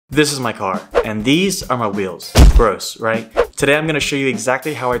This is my car, and these are my wheels. Gross, right? Today I'm gonna show you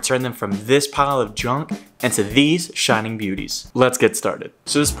exactly how I turn them from this pile of junk into these shining beauties. Let's get started.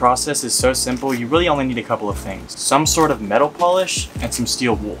 So this process is so simple, you really only need a couple of things. Some sort of metal polish and some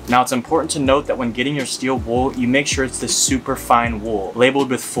steel wool. Now it's important to note that when getting your steel wool, you make sure it's this super fine wool,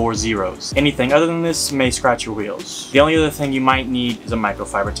 labeled with 4 zeros. Anything other than this may scratch your wheels. The only other thing you might need is a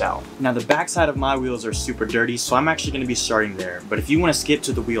microfiber towel. Now the backside of my wheels are super dirty, so I'm actually gonna be starting there. But if you wanna skip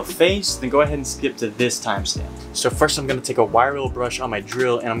to the wheel face, then go ahead and skip to this timestamp. So first I'm gonna take a wire wheel brush on my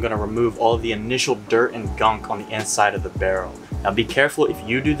drill and I'm gonna remove all of the initial dirt and gunk on the inside of the barrel. Now be careful if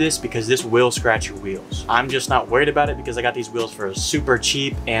you do this because this will scratch your wheels. I'm just not worried about it because I got these wheels for super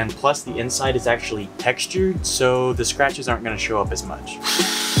cheap, and plus the inside is actually textured, so the scratches aren't gonna show up as much.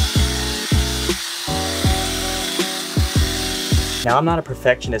 Now I'm not a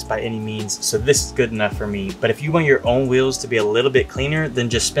perfectionist by any means, so this is good enough for me, but if you want your own wheels to be a little bit cleaner, then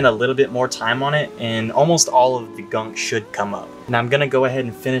just spend a little bit more time on it and almost all of the gunk should come up. Now I'm gonna go ahead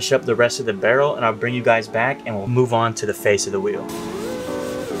and finish up the rest of the barrel and I'll bring you guys back and we'll move on to the face of the wheel.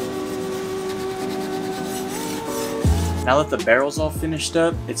 Now that the barrel's all finished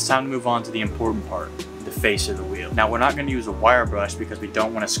up, it's time to move on to the important part. The face of the wheel. Now we're not going to use a wire brush because we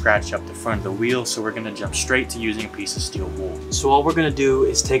don't want to scratch up the front of the wheel, so we're going to jump straight to using a piece of steel wool. So all we're going to do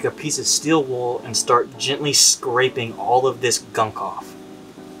is take a piece of steel wool and start gently scraping all of this gunk off.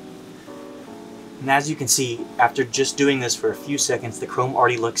 And as you can see, after just doing this for a few seconds, the chrome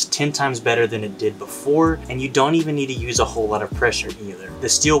already looks 10 times better than it did before, and you don't even need to use a whole lot of pressure either. The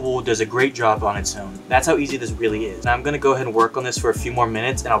steel wool does a great job on its own. That's how easy this really is. Now I'm gonna go ahead and work on this for a few more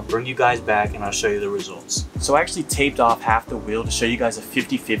minutes and I'll bring you guys back and I'll show you the results. So I actually taped off half the wheel to show you guys a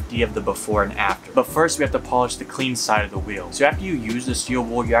 50-50 of the before and after. But first we have to polish the clean side of the wheel. So after you use the steel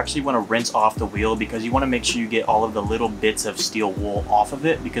wool, you actually wanna rinse off the wheel because you wanna make sure you get all of the little bits of steel wool off of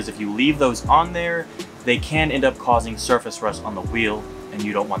it, because if you leave those on there, they can end up causing surface rust on the wheel, and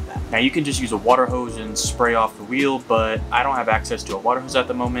you don't want that. Now you can just use a water hose and spray off the wheel, but I don't have access to a water hose at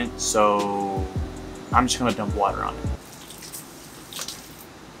the moment, so I'm just gonna dump water on it.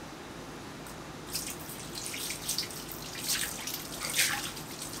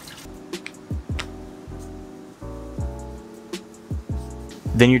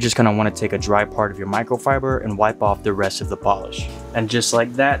 Then you're just gonna wanna take a dry part of your microfiber and wipe off the rest of the polish. And just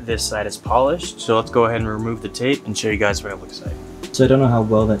like that, this side is polished. So let's go ahead and remove the tape and show you guys what it looks like. So I don't know how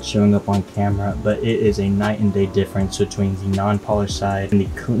well that's showing up on camera, but it is a night and day difference between the non-polished side and the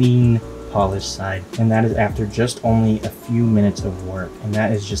clean polished side. And that is after just only a few minutes of work. And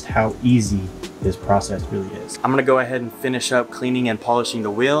that is just how easy this process really is. I'm gonna go ahead and finish up cleaning and polishing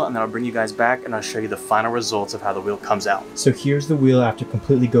the wheel, and then I'll bring you guys back and I'll show you the final results of how the wheel comes out. So here's the wheel after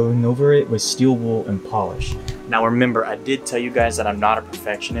completely going over it with steel wool and polish. Now remember, I did tell you guys that I'm not a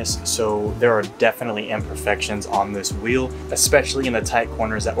perfectionist, so there are definitely imperfections on this wheel, especially in the tight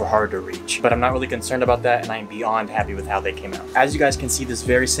corners that were hard to reach. But I'm not really concerned about that, and I'm beyond happy with how they came out. As you guys can see, this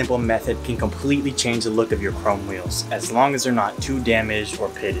very simple method can completely change the look of your chrome wheels, as long as they're not too damaged or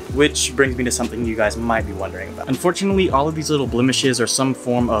pitted. Which brings me to something you guys might be wondering about. Unfortunately, all of these little blemishes are some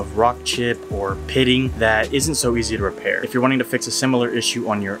form of rock chip or pitting that isn't so easy to repair. If you're wanting to fix a similar issue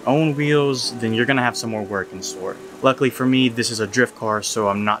on your own wheels, then you're gonna have some more work in store. Luckily for me, this is a drift car, so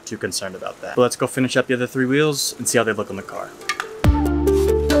I'm not too concerned about that. But let's go finish up the other 3 wheels and see how they look on the car.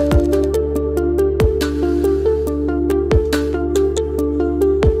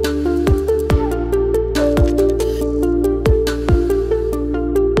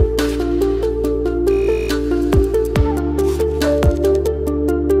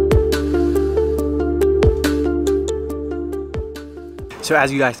 So as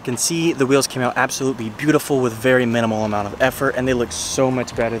you guys can see, the wheels came out absolutely beautiful with very minimal amount of effort, and they look so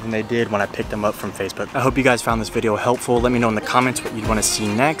much better than they did when I picked them up from Facebook. I hope you guys found this video helpful. Let me know in the comments what you'd want to see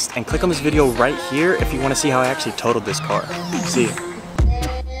next, and click on this video right here if you want to see how I actually totaled this car. See you.